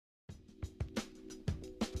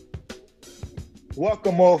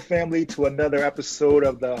Welcome, all family, to another episode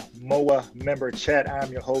of the Moaa Member Chat.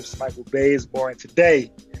 I'm your host, Michael Bazemore, and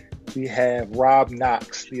today we have Rob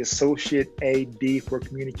Knox, the Associate AD for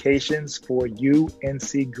Communications for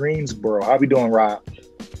UNC Greensboro. How we doing, Rob?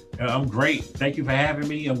 I'm great. Thank you for having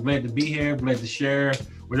me. I'm glad to be here. I'm glad to share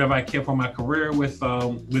whatever I can for my career with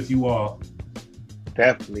you all.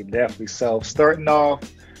 Definitely. So starting off,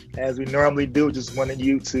 as we normally do, just wanted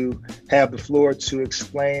you to have the floor to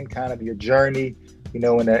explain kind of your journey, in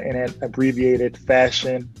an abbreviated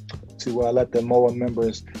fashion to let the Moaa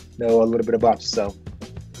members know a little bit about yourself.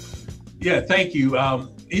 Yeah, thank you.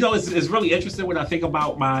 It's really interesting when I think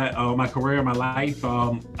about my career, my life.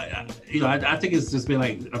 I think it's just been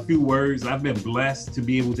like a few words. I've been blessed to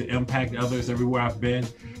be able to impact others everywhere I've been.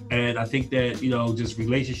 And I think that, just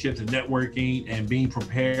relationships and networking and being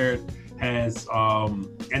prepared has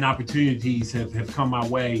and opportunities have come my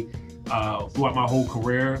way throughout my whole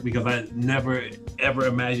career, because I never ever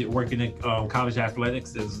imagined working in college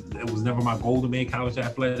athletics. It was never my goal to be in college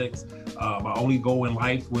athletics. My only goal in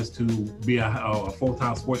life was to be a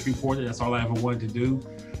full-time sports reporter. That's all I ever wanted to do,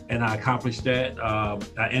 and I accomplished that.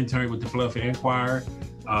 I interned with the Philadelphia Inquirer.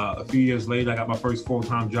 A few years later, I got my first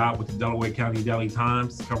full-time job with the Delaware County Daily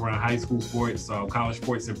Times, covering high school sports, college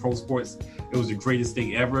sports, and pro sports. It was the greatest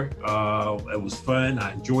thing ever. It was fun.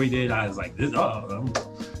 I enjoyed it. I was like, I'm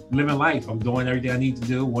living life. I'm doing everything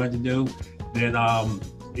I wanted to do. Then,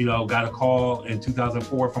 got a call in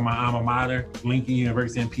 2004 from my alma mater, Lincoln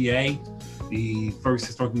University in PA, the first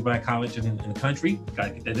historically Black college in the country. Got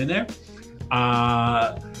to get that in there.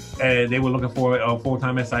 And they were looking for a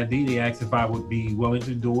full-time SID. They asked if I would be willing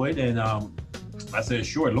to do it. And I said,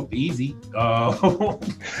 sure. It looked easy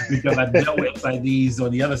because I dealt with SIDs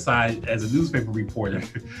on the other side as a newspaper reporter.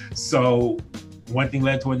 So one thing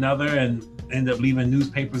led to another, and ended up leaving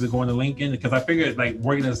newspapers and going to Lincoln, because I figured, like,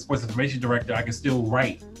 working as a sports information director, I could still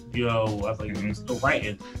write. I was like, I'm still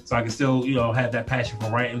writing. So I can still, have that passion for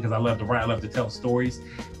writing, because I love to write. I love to tell stories.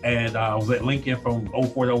 And I was at Lincoln from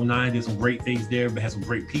 04 to 09. Did some great things there, but had some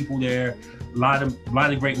great people there. A lot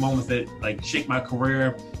of great moments that like shaped my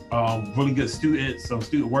career. Really good students, some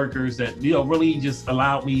student workers that, really just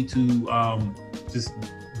allowed me to just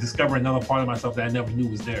discover another part of myself that I never knew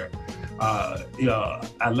was there.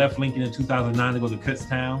 I left Lincoln in 2009 to go to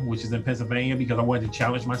Kutztown, which is in Pennsylvania, because I wanted to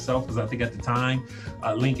challenge myself, because I think at the time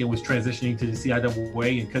Lincoln was transitioning to the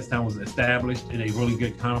CIAA, and Kutztown was established in a really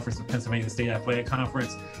good conference, the Pennsylvania State Athletic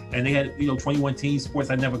Conference, and they had 21 teams,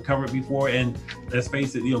 sports I'd never covered before. And let's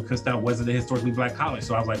face it, Kutztown wasn't a historically Black college,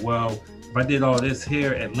 so I was like, well, if I did all this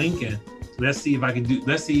here at Lincoln, let's see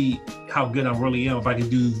how good I really am if I can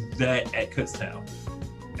do that at Kutztown.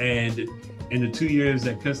 And in the 2 years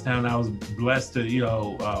at Kutztown, I was blessed to,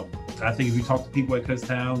 I think if you talk to people at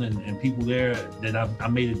Kutztown and people there, that I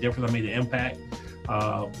made a difference, I made an impact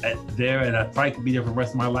there, and I probably could be there for the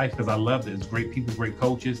rest of my life, because I loved it. It's great people, great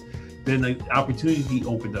coaches. Then the opportunity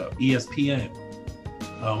opened up, ESPN.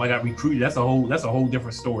 I got recruited. That's a whole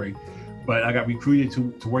different story. But I got recruited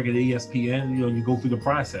to work at ESPN. You go through the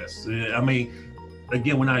process.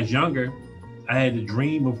 Again, when I was younger, I had the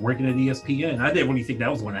dream of working at ESPN. I didn't really think that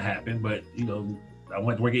was going to happen, but I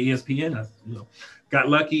went to work at ESPN. I got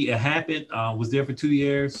lucky. It happened. Was there for 2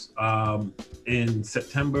 years. In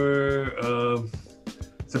September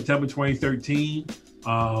 2013,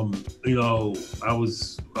 I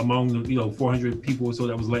was among the 400 people or so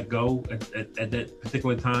that was let go at that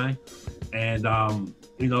particular time, and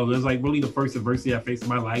it was like really the first adversity I faced in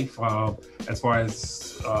my life. As far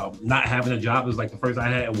as not having a job, it was like the first I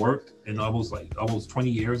had worked in almost 20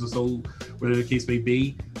 years or so, whatever the case may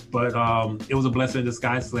be. But it was a blessing in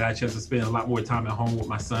disguise. So I got a chance to spend a lot more time at home with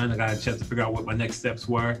my son. I got a chance to figure out what my next steps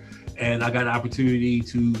were. And I got an opportunity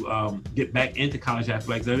to get back into college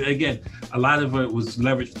athletics. And again, a lot of it was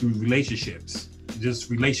leveraged through relationships.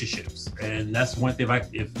 And that's one thing.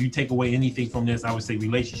 If you take away anything from this, I would say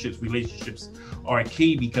relationships are a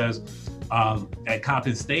key, because at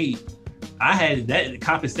Coppin State,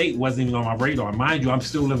 Coppin State wasn't even on my radar. Mind you, I'm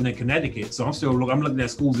still living in Connecticut, so I'm looking at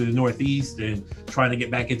schools in the Northeast and trying to get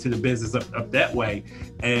back into the business up that way.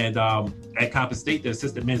 And at Coppin State, the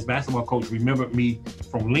assistant men's basketball coach remembered me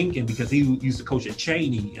from Lincoln, because he used to coach at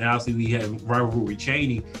Cheney, and obviously we had rivalry with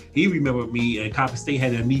Cheney. He remembered me, and Coppin State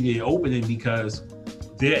had an immediate opening because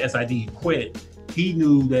their SID quit. He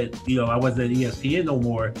knew that I wasn't at ESPN no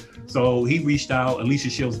more, so he reached out. Alicia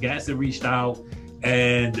Shields-Gatson reached out,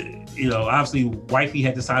 and obviously wifey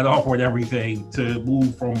had to sign off on everything to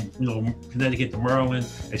move from Connecticut to Maryland,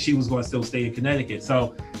 and she was going to still stay in Connecticut.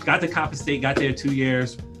 So got to Coppin State, got there 2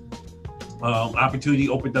 years. Opportunity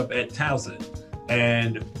opened up at Towson,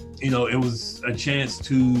 and it was a chance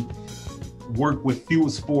to work with fewer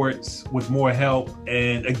sports with more help,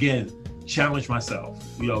 and again, challenge myself.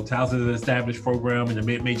 You know, Towson is an established program in the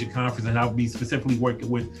mid-major conference, and I'll be specifically working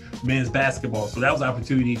with men's basketball. So that was an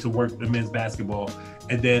opportunity to work with men's basketball.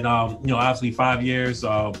 And then, you know, obviously 5 years,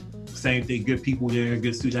 same thing, good people there,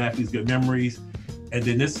 good student athletes, good memories. And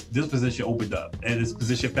then this position opened up, and this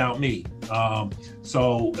position found me.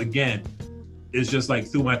 So again, it's just like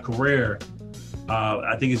through my career,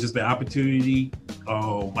 I think it's just been opportunity.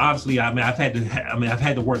 Obviously, I've had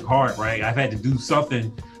to work hard, right? I've had to do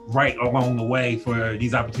something right along the way for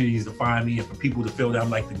these opportunities to find me and for people to feel that I'm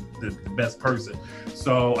like the best person.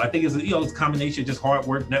 So I think it's it's a combination of just hard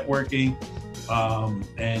work, networking,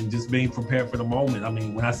 and just being prepared for the moment. I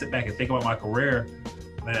mean, when I sit back and think about my career,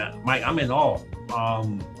 man, Mike, I'm in awe.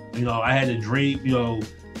 You know, I had a dream. You know,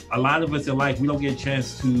 a lot of us in life, we don't get a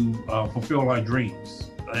chance to fulfill our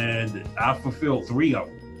dreams, and I fulfilled 3 of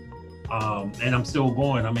them. And I'm still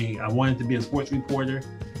going. I mean, I wanted to be a sports reporter.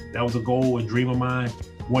 That was a goal and dream of mine.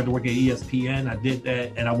 Wanted to work at ESPN. I did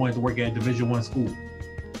that, and I wanted to work at a Division I school.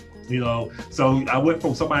 You know, so I went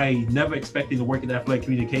from somebody never expecting to work in athletic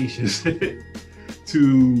communications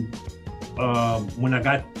to when I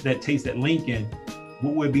got that taste at Lincoln,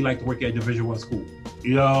 what would it be like to work at a Division I school?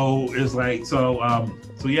 You know, it's like so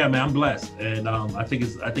yeah, man, I'm blessed, and I think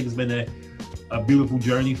it's been a beautiful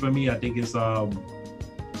journey for me. I think it's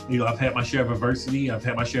you know, I've had my share of adversity, I've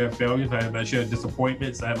had my share of failures, I've had my share of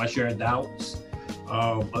disappointments, I had my share of doubts,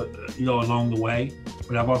 you know, along the way.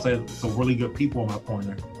 But I've also had some really good people in my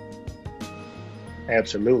corner.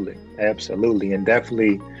 Absolutely, absolutely, and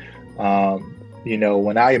definitely, you know,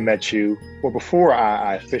 when I met you, or before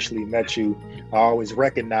I officially met you, I always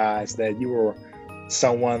recognized that you were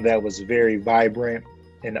someone that was very vibrant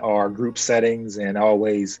in our group settings, and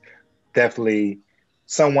always definitely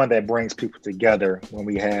someone that brings people together when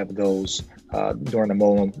we have those during the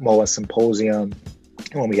Moaa Symposium,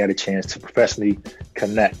 when we had a chance to professionally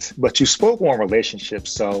connect. But you spoke on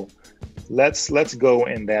relationships, so let's go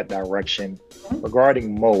in that direction.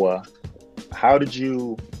 Regarding Moaa, how did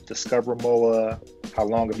you discover Moaa? How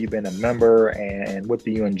long have you been a member, and what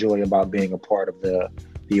do you enjoy about being a part of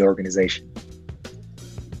the organization?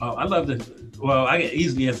 I love well, I can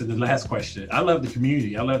easily answer the last question. I love the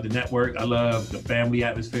community. I love the network. I love the family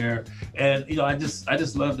atmosphere. And, you know, I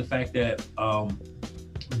just love the fact that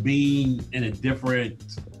being in a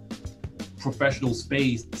different professional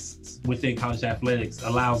space within college athletics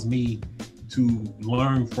allows me to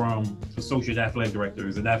learn from associate athletic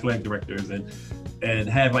directors and and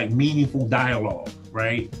have like meaningful dialogue,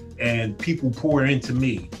 right? And people pour into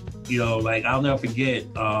me. You know, like I'll never forget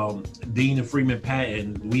Dean and Freeman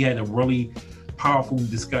Patton. We had a really powerful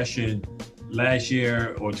discussion last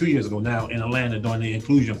year or 2 years ago now in Atlanta during the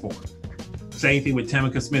Inclusion Forum. Same thing with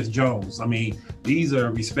Tamika Smith-Jones. I mean, these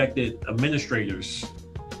are respected administrators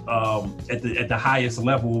at the highest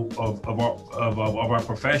level of our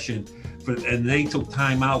profession, and they took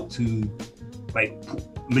time out to like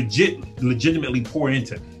legitimately pour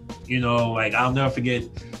into me. You know, like I'll never forget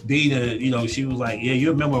Dina, you know, she was like, yeah,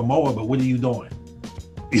 you're a member of Moaa, but what are you doing?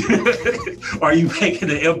 Are you making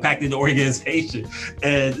an impact in the organization?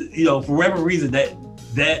 And, you know, for whatever reason,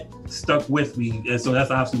 that stuck with me. And so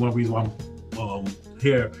that's obviously one reason why I'm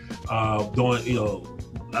here doing, you know,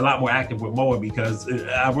 a lot more active with Moaa, because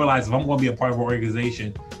I realized if I'm going to be a part of an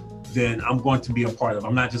organization, then I'm going to be a part of it.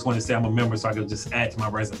 I'm not just going to say I'm a member so I can just add to my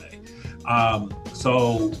resume.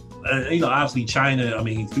 So, you know, obviously China, I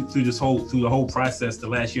mean, through the whole process, the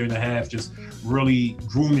last year and a half, just really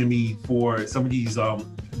grooming me for some of these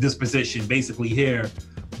this position basically here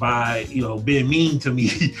by, you know, being mean to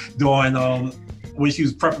me during when she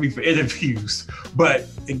was prepping me for interviews. But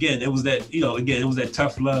again, it was that, you know, it was that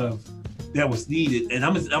tough love that was needed. And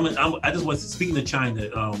I just want to, speaking to China,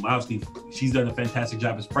 obviously she's done a fantastic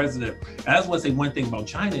job as president. I just want to say one thing about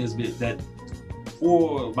China is that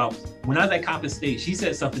when I was at Coppin State, she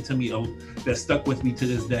said something to me that stuck with me to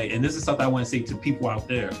this day. And this is something I want to say to people out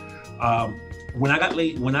there. When I got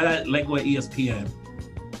let go at ESPN,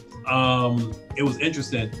 it was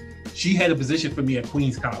interesting. She had a position for me at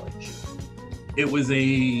Queens College. It was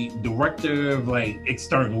a director of like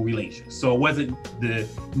external relations. So it wasn't the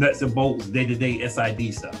nuts and bolts day-to-day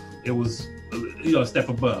SID stuff. It was, you know, a step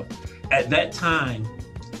above. At that time,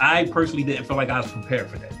 I personally didn't feel like I was prepared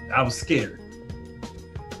for that. I was scared.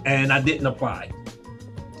 And I didn't apply.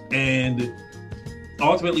 And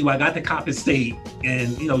ultimately, when I got to Coppin State,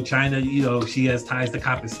 and, you know, China, you know, she has ties to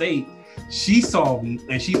Coppin State, she saw me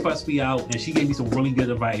and she fussed me out and she gave me some really good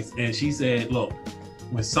advice. And she said, look,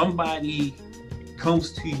 when somebody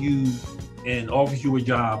comes to you and offers you a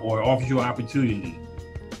job or offers you an opportunity,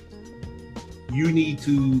 you need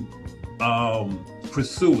to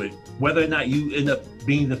pursue it. Whether or not you end up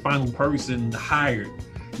being the final person hired,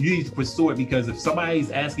 you need to pursue it, because if somebody's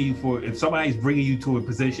bringing you to a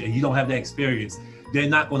position and you don't have that experience, they're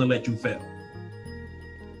not going to let you fail.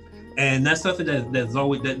 And that's something that's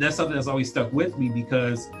always stuck with me,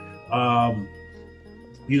 because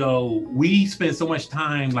we spend so much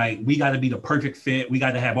time like, we got to be the perfect fit, we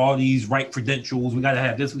got to have all these right credentials, we got to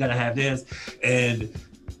have this, and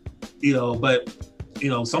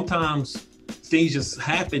sometimes things just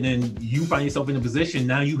happen and you find yourself in a position.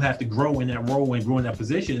 Now you have to grow in that role and grow in that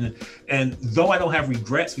position. And though I don't have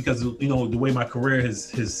regrets, because the way my career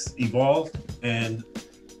has evolved, and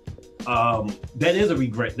that is a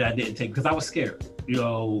regret that I didn't take, because I was scared.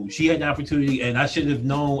 She had the opportunity, and I should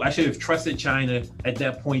have trusted China at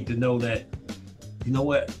that point to know that,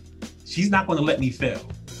 what, she's not going to let me fail.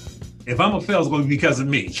 If I'm gonna fail, it's going to be because of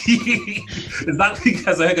me. It's not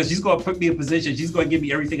because of her, because she's going to put me in position. She's going to give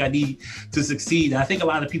me everything I need to succeed. And I think a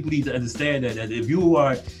lot of people need to understand that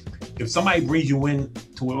if somebody brings you in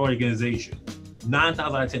to an organization, 9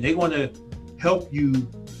 times out of 10, they're going to help you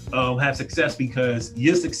have success, because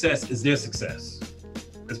your success is their success,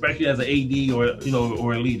 especially as an AD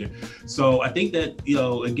or a leader. So I think that,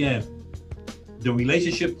 again, the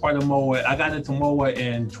relationship part of Moaa, I got into Moaa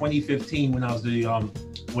in 2015 when I was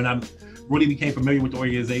when I really became familiar with the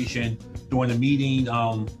organization during a meeting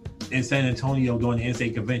in San Antonio during the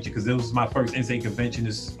NCAA convention, because it was my first NCAA convention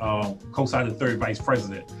as co-side of third vice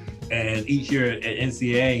president. And each year at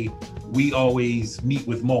NCAA, we always meet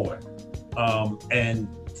with Moaa. And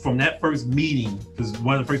from that first meeting, because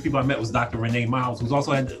one of the first people I met was Dr. Renee Miles, who's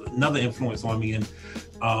also had another influence on me. And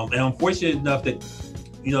I'm fortunate enough that,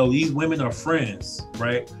 these women are friends,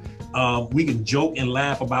 right? We can joke and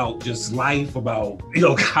laugh about just life, about,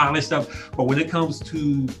 college stuff. But when it comes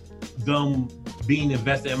to them being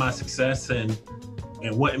invested in my success and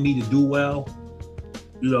wanting me to do well,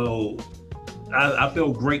 I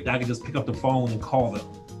feel great that I can just pick up the phone and call them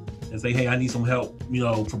and say, hey, I need some help,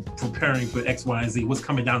 preparing for X, Y, and Z. What's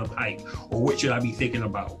coming down the pike, or what should I be thinking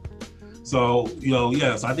about? So,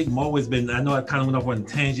 so I think Moaa has been, I know I kind of went off on a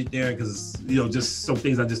tangent there, because, just some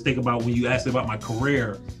things I just think about when you asked me about my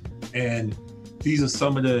career. And these are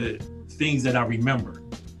some of the things that I remember.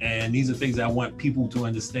 And these are things that I want people to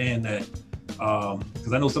understand, that,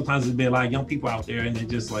 because I know sometimes there's been a lot of young people out there and they're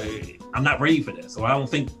just like, I'm not ready for this. So I don't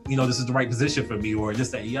think, this is the right position for me, or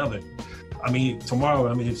this, that, the other. Tomorrow,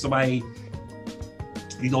 if somebody,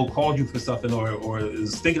 called you for something or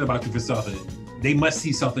is thinking about you for something, they must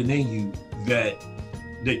see something in you that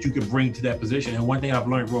you can bring to that position. And one thing I've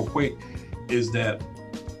learned real quick is that,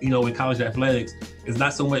 in college athletics, it's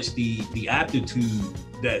not so much the aptitude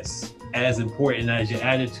that's as important as your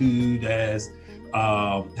attitude, as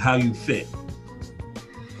how you fit.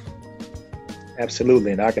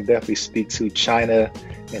 Absolutely. And I can definitely speak to China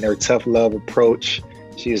and her tough love approach.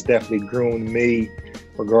 She has definitely groomed me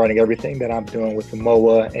regarding everything that I'm doing with the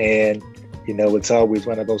Moaa. And, it's always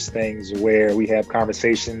one of those things where we have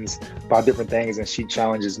conversations about different things, and she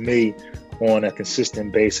challenges me on a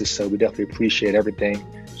consistent basis. So we definitely appreciate everything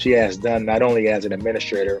she has done, not only as an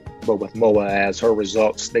administrator, but with Moaa, as her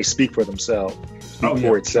results, they speak for themselves,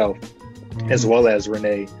 for itself, as well as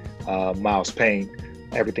Renee Miles Payne,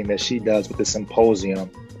 everything that she does with the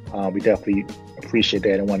symposium. We definitely appreciate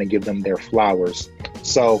that and want to give them their flowers.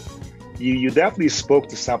 So you definitely spoke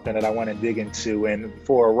to something that I want to dig into. And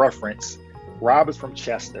for a reference, Rob is from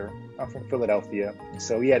Chester. I'm from Philadelphia.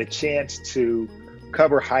 So he had a chance to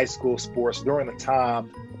cover high school sports during the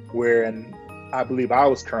time when I believe I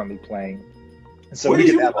was currently playing. And so we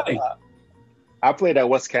did have I played at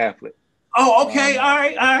West Catholic. Oh, okay. All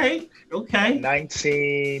right. Okay.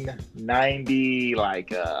 1990,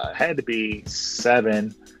 had to be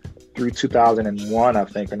 7 through 2001, I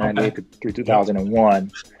think, or 98 through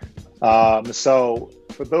 2001. So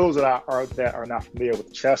for those that are not familiar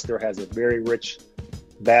with, Chester has a very rich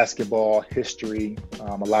basketball history.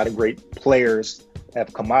 A lot of great players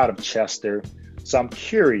have come out of Chester. So I'm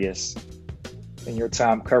curious, in your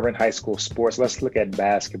time covering high school sports, let's look at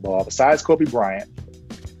basketball. Besides Kobe Bryant,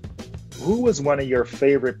 who was one of your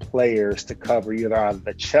favorite players to cover, either out of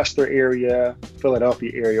the Chester area,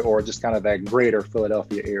 Philadelphia area, or just kind of that greater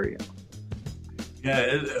Philadelphia area?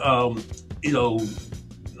 Yeah,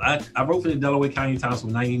 I wrote for the Delaware County Times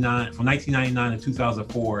from 1999 to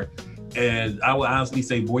 2004, and I would honestly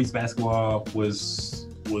say boys basketball was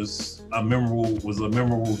a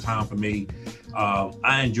memorable time for me.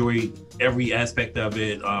 I enjoyed every aspect of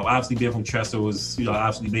it. Obviously, being from Chester was,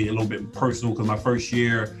 obviously made it a little bit personal, because my first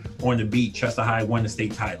year on the beat, Chester High won the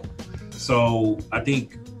state title. So I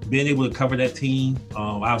think being able to cover that team,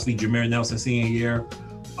 obviously Jameer Nelson senior year,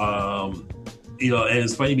 And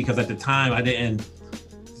it's funny because at the time I didn't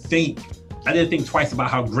think twice about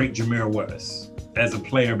how great Jameer was as a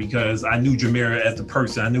player, because I knew Jameer as the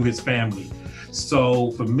person, I knew his family.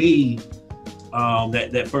 So for me,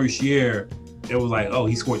 that first year, it was like, oh,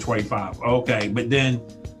 he scored 25. Okay, but then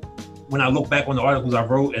when I look back on the articles I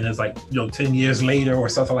wrote, and it's like 10 years later or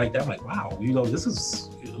something like that, I'm like, wow, this is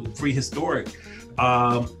prehistoric.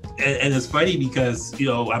 And it's funny because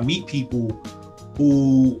I meet people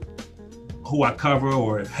who I cover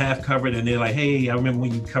or have covered, and they're like, hey, I remember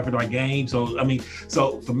when you covered our game. So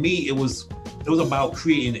for me, it was about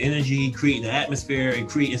creating energy, creating an atmosphere, and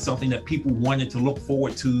creating something that people wanted to look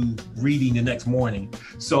forward to reading the next morning.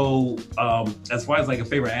 So as far as like a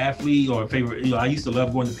favorite athlete or a favorite, I used to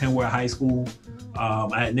love going to Penware High School.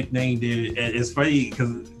 I had nicknamed it, and it's funny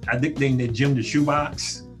because I nicknamed it Jim the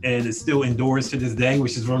Shoebox, and it's still indoors to this day,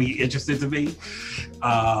 which is really interesting to me.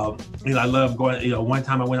 I love going, one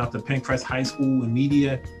time I went out to Pencrest High School in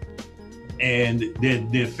media, and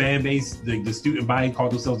their fan base, the student body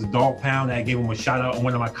called themselves the Dog Pound. I gave them a shout out on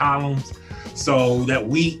one of my columns. So that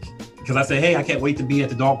week, because I said, hey, I can't wait to be at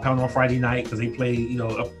the Dog Pound on Friday night because they play,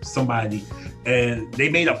 up somebody. And they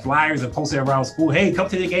made up flyers and posted around school, hey, come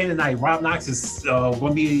to the game tonight. Rob Knox is going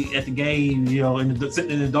to be at the game, sitting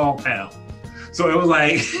in the Dog Pound. So it was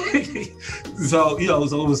like, so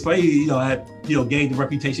it was funny, I gained the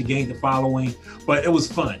reputation, gained the following, but it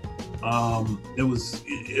was fun. It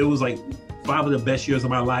was like 5 of the best years of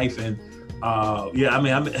my life. And I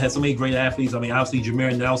had so many great athletes. Obviously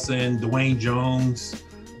Jameer Nelson, Dwayne Jones,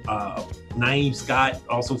 Naeem Scott,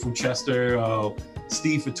 also from Chester,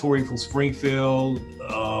 Steve Fattori from Springfield.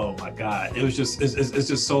 Oh my God. It was just, it's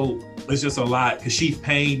just a lot. Kashif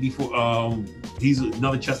Payne, before, he's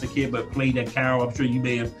another Chester kid, but played at Carroll. I'm sure you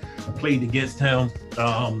may have played against him.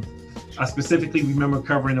 I specifically remember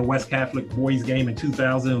covering the West Catholic boys game in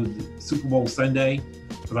 2000, Super Bowl Sunday.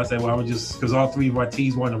 Because I said, well, because all 3 of our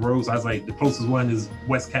teams were on the road. So I was like, the closest one is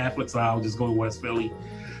West Catholic, so I'll just go to West Philly.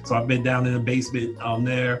 So I've been down in the basement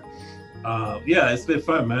there. It's been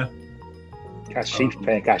fun, man. Kashif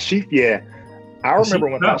Payne. Yeah. I remember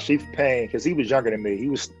when Kashif Payne, because he was younger than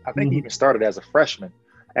me, I think he even started as a freshman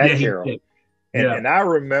at Carroll. And I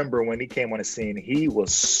remember when he came on the scene, he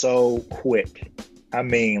was so quick.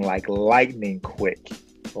 Like lightning quick.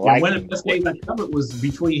 One of the best games I covered was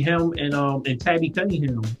between him and Tabby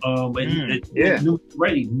Cunningham. New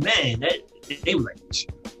Ready. Man, they were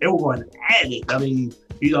going at it.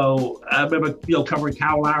 I remember covering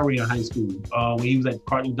Kyle Lowry in high school when he was at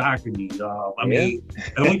Cardinal Doherty. The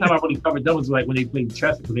only time I really covered them was like when they played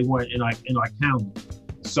Chester, because they weren't in our county.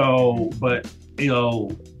 So, but being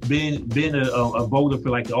a voter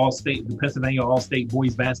for like the Pennsylvania All-State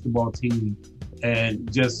boys basketball team,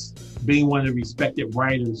 and just being one of the respected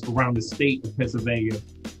writers around the state of Pennsylvania,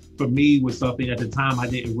 for me was something at the time I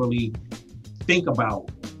didn't really think about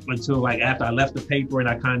until like after I left the paper, and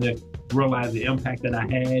I kind of realized the impact that I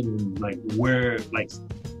had, and like where like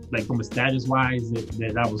from a status wise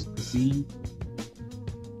that I was perceived.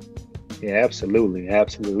 Yeah, absolutely.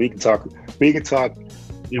 We can talk.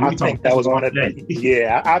 I think that was one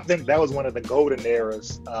of the golden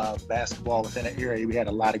eras of basketball within the area. We had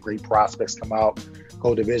a lot of great prospects come out,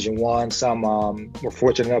 go Division I. Some were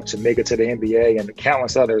fortunate enough to make it to the NBA, and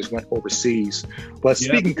countless others went overseas. But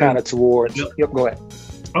speaking kind of towards, go ahead.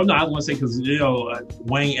 Oh no, I was going to say, because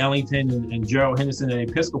Wayne Ellington and Gerald Henderson at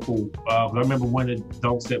Episcopal. I remember one of the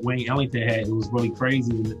dunks that Wayne Ellington had. It was really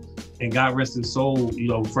crazy, and God rest his soul.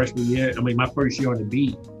 Freshman year, my first year on the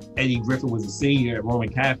beat, Eddie Griffin was a senior at Roman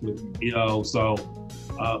Catholic. So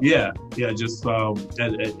just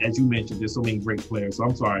as you mentioned, there's so many great players. So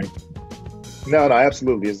I'm sorry. No,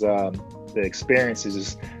 absolutely. It's the experiences,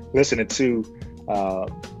 just listening to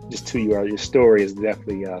your story is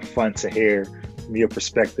definitely fun to hear from your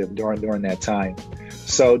perspective during that time.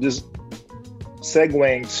 So just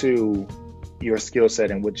segueing to your skill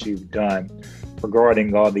set and what you've done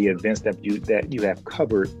regarding all the events that you have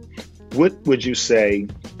covered, what would you say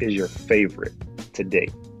is your favorite to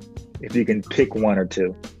date? If you can pick one or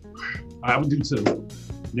two. I would do 2.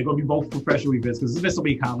 They're going to be both professional events, because there's been so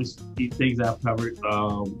many college things I've covered,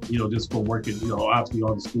 just for working, obviously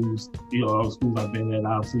all the schools, all the schools I've been at,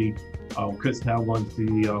 obviously, Kutztown won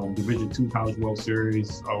the Division II College World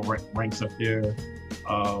Series, ranks up there.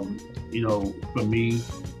 For me,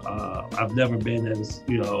 I've never been as,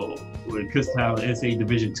 with Kutztown NCAA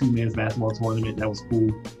Division II men's basketball tournament. That was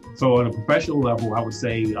cool. So on a professional level, I would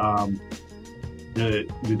say the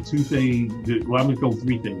 2 things, I'm going to go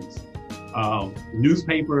 3 things.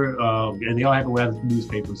 Newspaper, and they all happen with the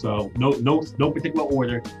newspaper. So no particular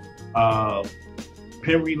order.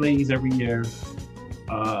 Pen relays every year.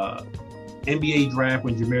 NBA draft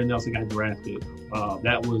when Jameer Nelson got drafted.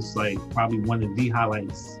 That was like probably one of the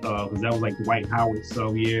highlights because that was like Dwight Howard's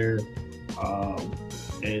year,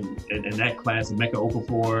 and that class, Emeka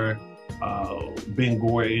Okafor, Ben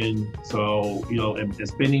Gordon. So and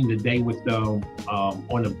spending the day with them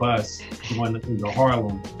on the bus going to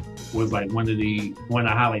Harlem was like one of the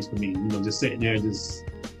highlights for me. Just sitting there, just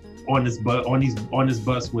on this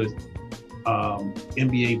bus with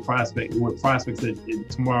NBA prospects that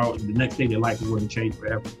the next day their life is going to change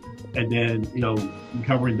forever. And then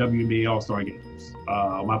covering WNBA All-Star games.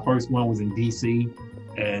 My first one was in DC,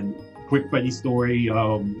 and quick funny story.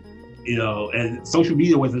 And social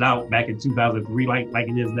media wasn't out back in 2003 like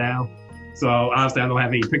it is now. So honestly, I don't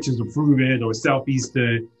have any pictures to prove it or selfies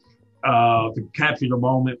to capture the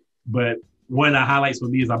moment. But one of the highlights for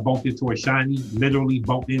me is I bumped into her, Shiny, literally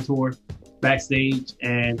bumped into her backstage,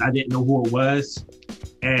 and I didn't know who it was.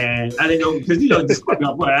 And I didn't know, because,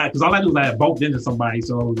 because all I knew was I had bumped into somebody.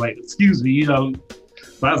 So I was like, excuse me, So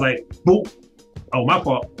I was like, boop. Oh, my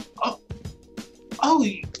fault. Oh,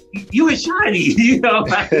 you were Shiny,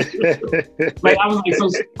 Like I was like so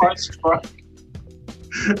starstruck.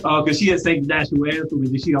 Because she had sang the national anthem, and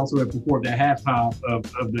then she also had performed at halftime of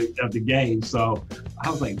the game. So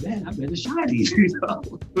I was like, man, I bet it's Shiny,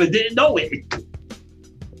 but didn't know it.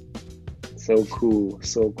 So cool.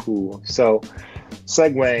 So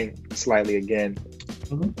segueing slightly again,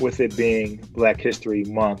 with it being Black History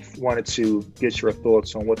Month, wanted to get your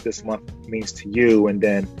thoughts on what this month means to you, and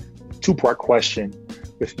then two-part question.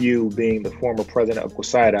 With you being the former president of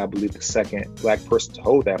COSIDA, I believe the second Black person to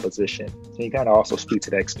hold that position, can you kind of also speak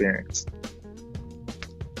to that experience?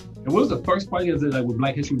 And what was the first part? Is it like what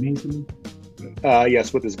Black History means to me?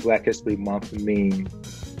 Yes, what does Black History Month mean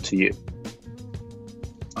to you?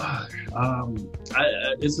 I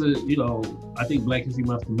think Black History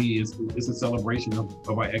Month to me is a celebration of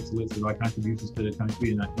our excellence and our contributions to the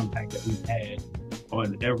country and our impact that we've had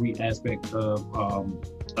on every aspect of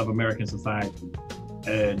American society.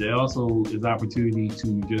 And it also is an opportunity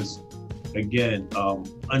to just, again,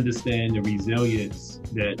 understand the resilience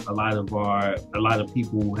that a lot of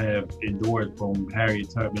people have endured, from Harriet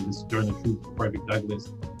Tubman to Sojourner Truth to Frederick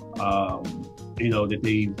Douglass. That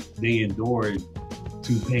they endured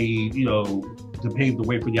to pave the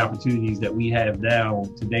way for the opportunities that we have now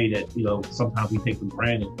today that sometimes we take for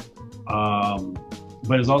granted.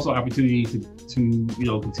 But it's also an opportunity to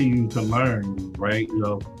continue to learn, right?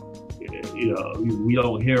 We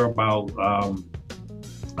don't hear about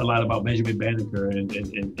a lot about Benjamin Banneker and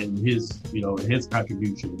his his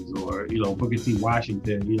contributions, or Booker T.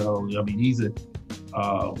 Washington. These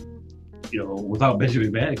are without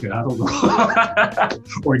Benjamin Banneker, I don't know,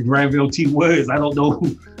 or Granville T. Woods, I don't know,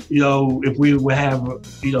 if we would have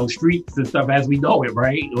streets and stuff as we know it,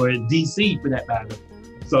 right? Or DC for that matter.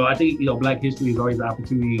 So I think Black history is always an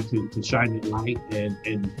opportunity to shine that light and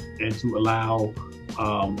to allow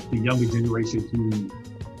the younger generation to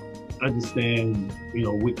understand,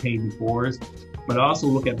 what came before us, but also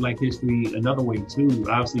look at Black history another way too,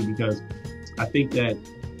 obviously, because I think that,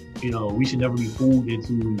 we should never be fooled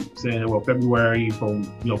into saying, well, February from,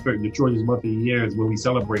 the shortest month of the year is when we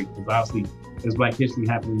celebrate, because obviously there's Black history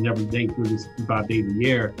happening every day through this 5 days a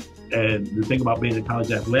year. And the thing about being in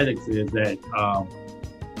college athletics is that,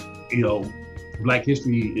 Black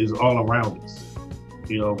history is all around us.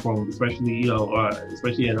 From especially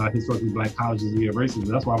at our historically Black colleges and universities.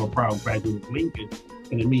 That's why I'm a proud graduate of Lincoln,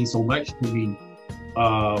 and it means so much to me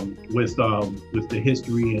with the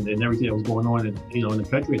history and everything that was going on in the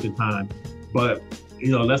country at the time. But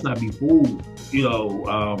let's not be fooled.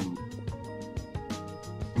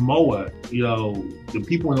 Moaa, the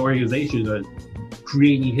people in the organization are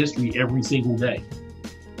creating history every single day.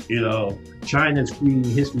 China's creating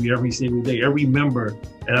history every single day. Every member,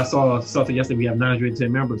 and I saw something yesterday, we have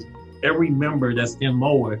 910 members. Every member that's in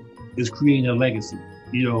Moaa is creating a legacy,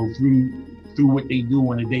 through what they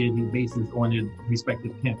do on a day-to-day basis on their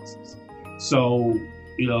respective campuses. So,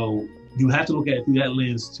 you have to look at it through that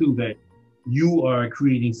lens too, that you are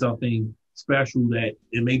creating something special that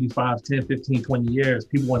in maybe 5, 10, 15, 20 years,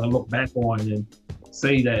 people want to look back on and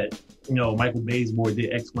say that, Michael Bazemore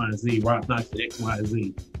did X, Y, and Z, Rob Knox did X, Y, and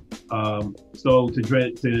Z. So to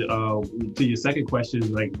your second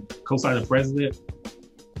question, like co-signer president,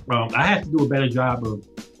 I have to do a better job of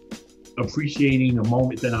appreciating the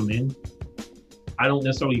moment that I'm in. I don't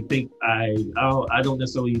necessarily think I don't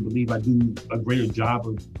necessarily believe I do a greater job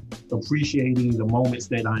of appreciating the moments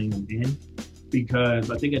that I am in, because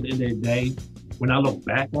I think at the end of the day, when I look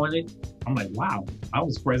back on it, I'm like, wow, I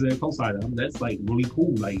was president co-signer. That's like really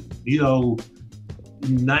cool. Like,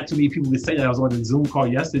 not too many people could say that. I was on a Zoom call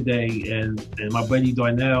yesterday, and my buddy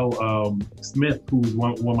Darnell Smith, who's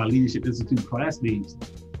one of my Leadership Institute classmates,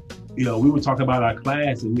 we were talking about our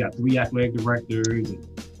class, and we got 3 athletic directors, and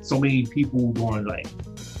so many people doing like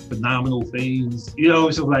phenomenal things.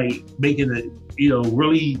 It's just like making it,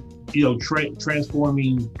 really,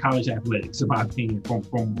 transforming college athletics, in my opinion,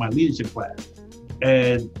 from my leadership class.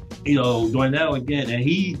 And Darnell again, and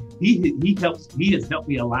he has helped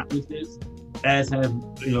me a lot with this, as have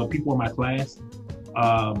people in my class.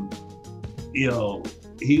 He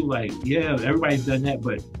was like, yeah, everybody's done that,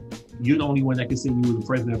 but you're the only one that can say you were the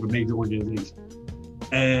president of a major organization.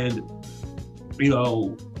 And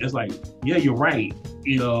it's like, yeah, you're right.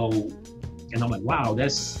 And I'm like, wow,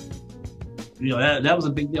 that's that was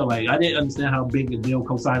a big deal. Like, I didn't understand how big a deal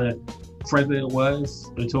co-signer president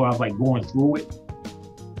was until I was like going through it.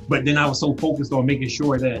 But then I was so focused on making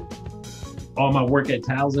sure that all my work at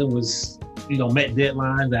Towson was, met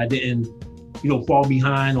deadlines, that I didn't, fall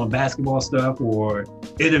behind on basketball stuff or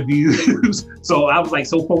interviews. So I was like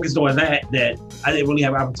so focused on that I didn't really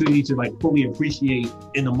have an opportunity to like fully appreciate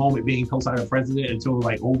in the moment being co-signer president until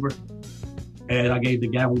like over. And I gave the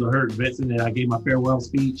gavel to Herb Vincent, and I gave my farewell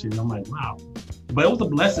speech, and I'm like, wow. But it was a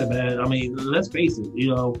blessing, man. I mean, let's face it,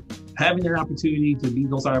 having that opportunity to be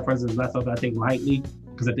co-signer president is not something I take lightly.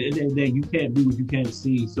 Because at the end of the day, you can't do what you can't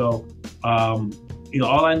see. So,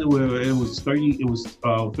 all I knew it was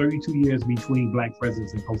 32 years between Black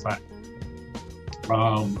presidents and co-signers.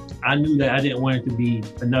 I knew that I didn't want it to be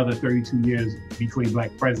another 32 years between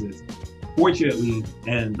Black presidents. Fortunately,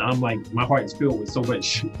 and I'm like, my heart is filled with so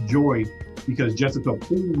much joy because Jessica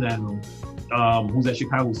Poole now, who's at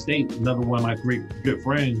Chicago State, another one of my great good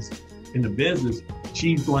friends in the business,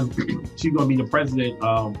 she's going to be the president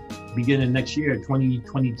beginning next year,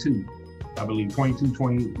 2022, I believe,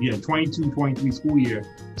 22-23 school year.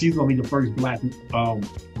 She's going to be the first black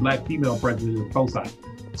female president of co-sign.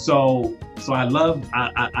 So I love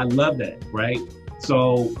that, right?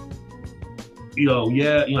 So,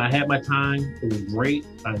 I had my time. It was great.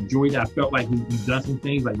 I enjoyed it. I felt like we've done some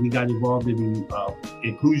things. Like we got involved in the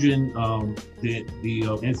inclusion, the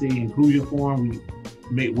NCAA inclusion forum.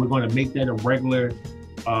 We're going to make that a regular.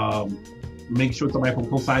 Make sure somebody from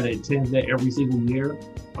co-signer attends that every single year,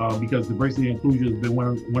 because diversity and inclusion has been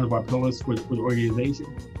one of our pillars for the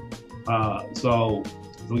organization. So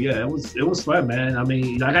yeah, it was fun, man. I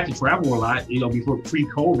mean, I got to travel a lot, before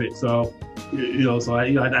pre-COVID. So, so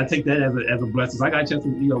I take that as a blessing. So I got a chance to,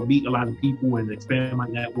 meet a lot of people and expand my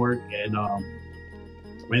network and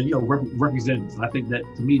represent. I think that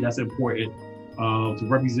to me that's important, to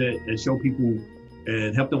represent and show people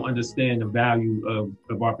and help them understand the value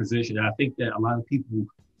of our position. And I think that a lot of people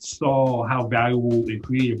saw how valuable and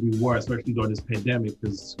creative we were, especially during this pandemic,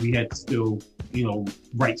 because we had to still,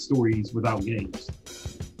 write stories without games.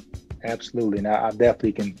 Absolutely. Now, I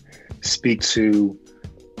definitely can speak to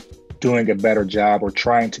doing a better job or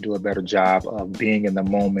trying to do a better job of being in the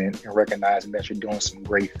moment and recognizing that you're doing some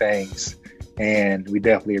great things. And we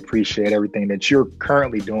definitely appreciate everything that you're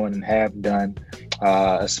currently doing and have done,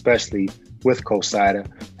 especially with co-signer,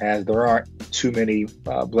 as there aren't too many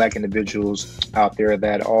Black individuals out there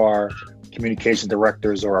that are communications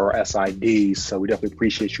directors or SIDs. So we definitely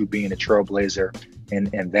appreciate you being a trailblazer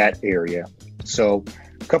in that area. So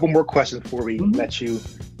a couple more questions before we let you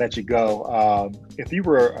go. If you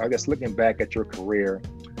were, I guess, looking back at your career,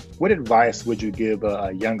 what advice would you give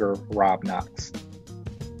a younger Rob Knox?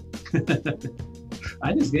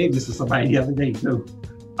 I just gave this to somebody the other day too.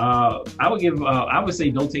 I would say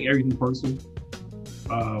don't take everything personal.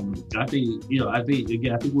 I think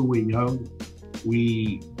when we're young,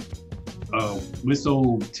 we're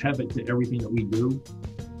so tethered to everything that we do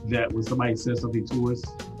that when somebody says something to us,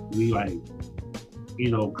 we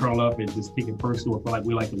curl up and just take it personal or feel like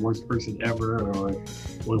we're like the worst person ever, or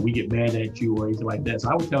we get mad at you or anything like that. So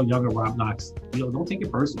I would tell younger Rob Knox, don't take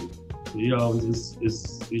it personal.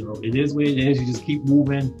 It is what it is. You just keep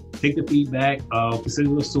moving, take the feedback,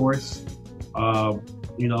 consider the source. 9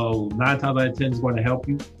 times out of 10 is going to help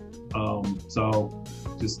you. So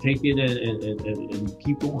just take it and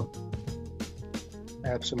keep going.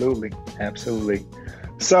 Absolutely.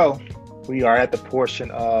 So we are at the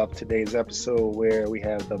portion of today's episode where we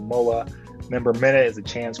have the Moaa Member Minute. Is a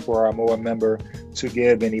chance for our Moaa member to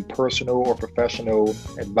give any personal or professional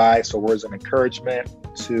advice or words of encouragement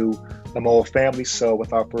to the Moaa family. So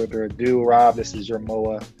without further ado, Rob, this is your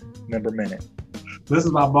Moaa Member Minute. This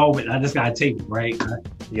is my moment. I just gotta take it, right?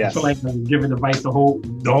 Yes. I feel like I'm giving advice the whole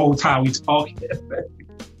time we talking.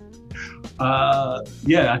 I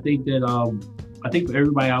think that I think for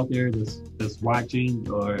everybody out there that's watching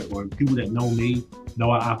or people that know me, know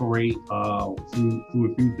I operate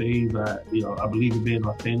through a few things. I believe in being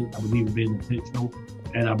authentic. I believe in being intentional,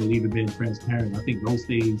 and I believe in being transparent. I think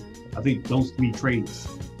those three traits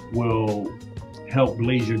will help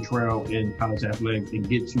blaze your trail in college athletics and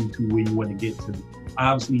get you to where you want to get to.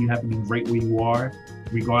 Obviously, you have to be great where you are,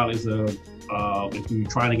 regardless of if you're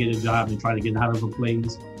trying to get a job and trying to get out of a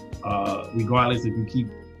place. Regardless if you keep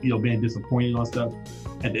being disappointed on stuff.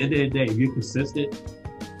 At the end of the day, if you're consistent,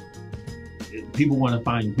 people want to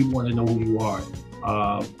find you. People want to know who you are.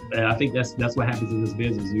 And I think that's what happens in this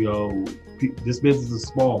business. This business is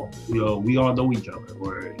small. We all know each other,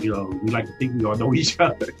 or we like to think we all know each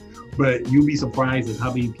other. But you'll be surprised at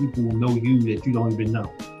how many people know you that you don't even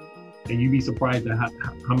know, and you'll be surprised at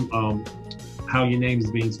how your name is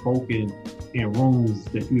being spoken in rooms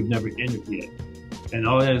that you have never entered yet. And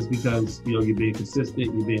all that is because you're being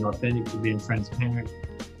consistent, you're being authentic, you're being transparent,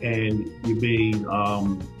 and you're being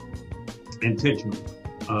intentional.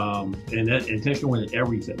 And that intentional in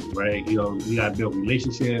everything, right? You got to build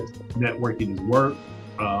relationships. Networking is work.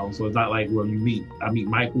 So it's not like, I meet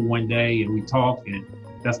Michael one day and we talk, and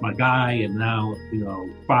that's my guy. And now,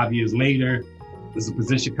 5 years later, there's a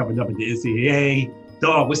position coming up at the NCAA.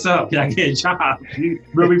 Dog, what's up? Can I get a job?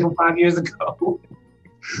 Really from 5 years ago.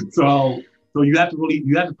 So you have to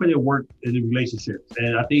put in work in the relationships.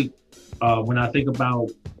 And I think when I think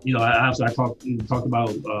about, I talked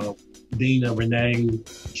about Dina, Renee,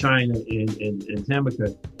 China, and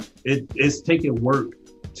Tamika. It's taking work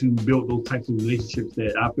to build those types of relationships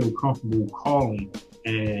that I feel comfortable calling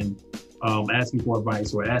and asking for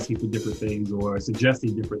advice or asking for different things or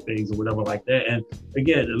suggesting different things or whatever like that. And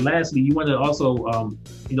again, lastly, you want to also,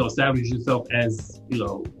 establish yourself as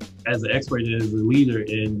an expert and as a leader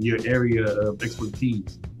in your area of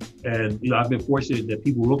expertise. And, I've been fortunate that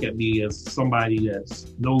people look at me as somebody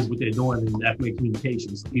that knows what they're doing in athletic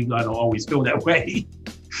communications, even though I don't always feel that way.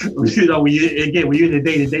 When you're in the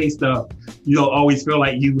day-to-day stuff, you don't always feel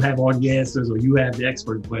like you have all the answers or you have the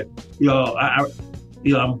experts. But,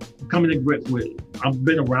 I'm coming to grips with, I've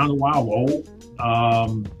been around a while, I'm old,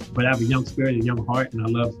 but I have a young spirit and young heart, and I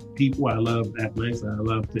love people, I love athletics, and I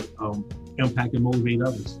love to impact and motivate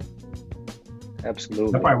others.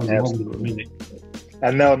 Absolutely. That probably was a minute.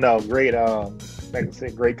 No, great, like I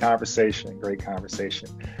said, great conversation.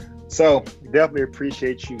 So definitely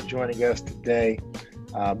appreciate you joining us today.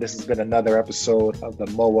 This has been another episode of the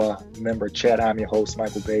Moaa Member Chat. I'm your host,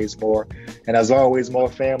 Michael Bazemore. And as always, Moaa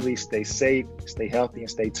family, stay safe, stay healthy, and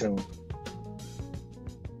stay tuned.